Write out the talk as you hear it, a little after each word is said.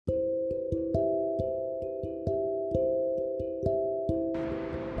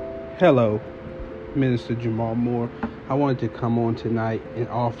Hello, Minister Jamal Moore. I wanted to come on tonight and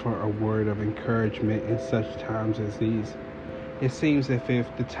offer a word of encouragement in such times as these. It seems as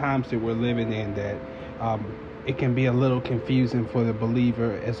if the times that we're living in that it can be a little confusing for the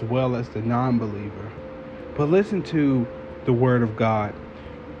believer as well as the non-believer. But listen to the word of God.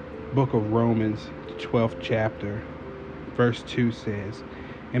 Book of Romans, 12th chapter, verse 2 says,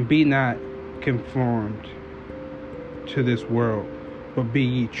 "And be not conformed to this world, but be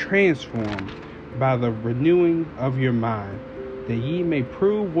ye transformed by the renewing of your mind, that ye may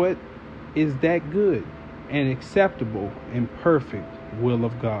prove what is that good and acceptable and perfect will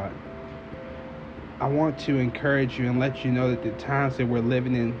of God." I want to encourage you and let you know that the times that we're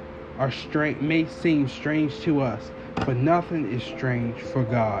living in are strange, may seem strange to us, but nothing is strange for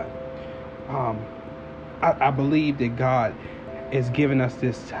God. I believe that God is giving us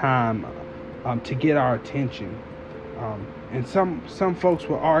this time to get our attention. And some folks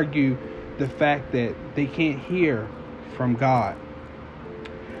will argue the fact that they can't hear from God.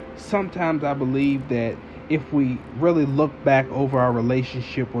 Sometimes I believe that if we really look back over our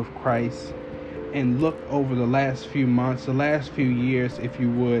relationship with Christ and look over the last few months, the last few years, if you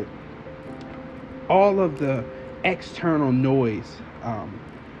would, all of the external noise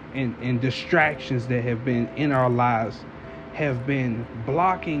and distractions that have been in our lives have been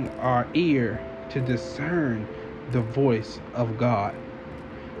blocking our ear to discern the voice of God.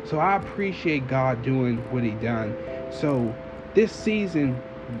 So I appreciate God doing what He done. So this season,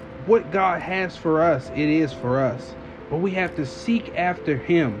 what God has for us, it is for us. But we have to seek after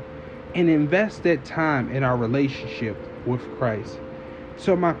Him and invest that time in our relationship with Christ.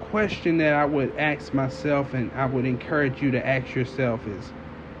 So my question that I would ask myself, and I would encourage you to ask yourself, is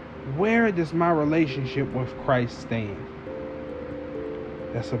where does my relationship with Christ stand?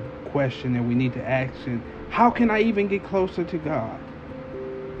 That's a question that we need to ask. And how can I even get closer to God?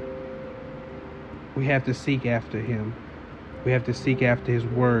 We have to seek after Him. We have to seek after His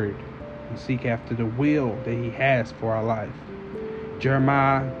Word and seek after the will that He has for our life.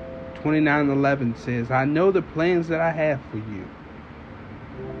 Jeremiah 29:11 says, "I know the plans that I have for you."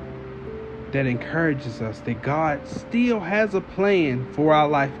 That encourages us that God still has a plan for our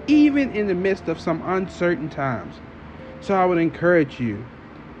life, even in the midst of some uncertain times. So I would encourage you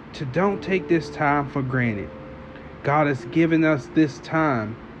to don't take this time for granted. God has given us this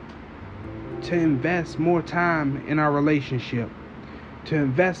time to invest more time in our relationship, to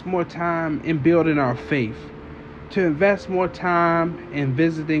invest more time in building our faith, to invest more time in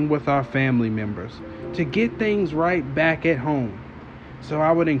visiting with our family members, to get things right back at home. So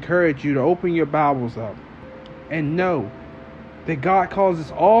I would encourage you to open your Bibles up and know that God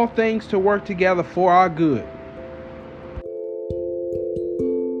causes all things to work together for our good.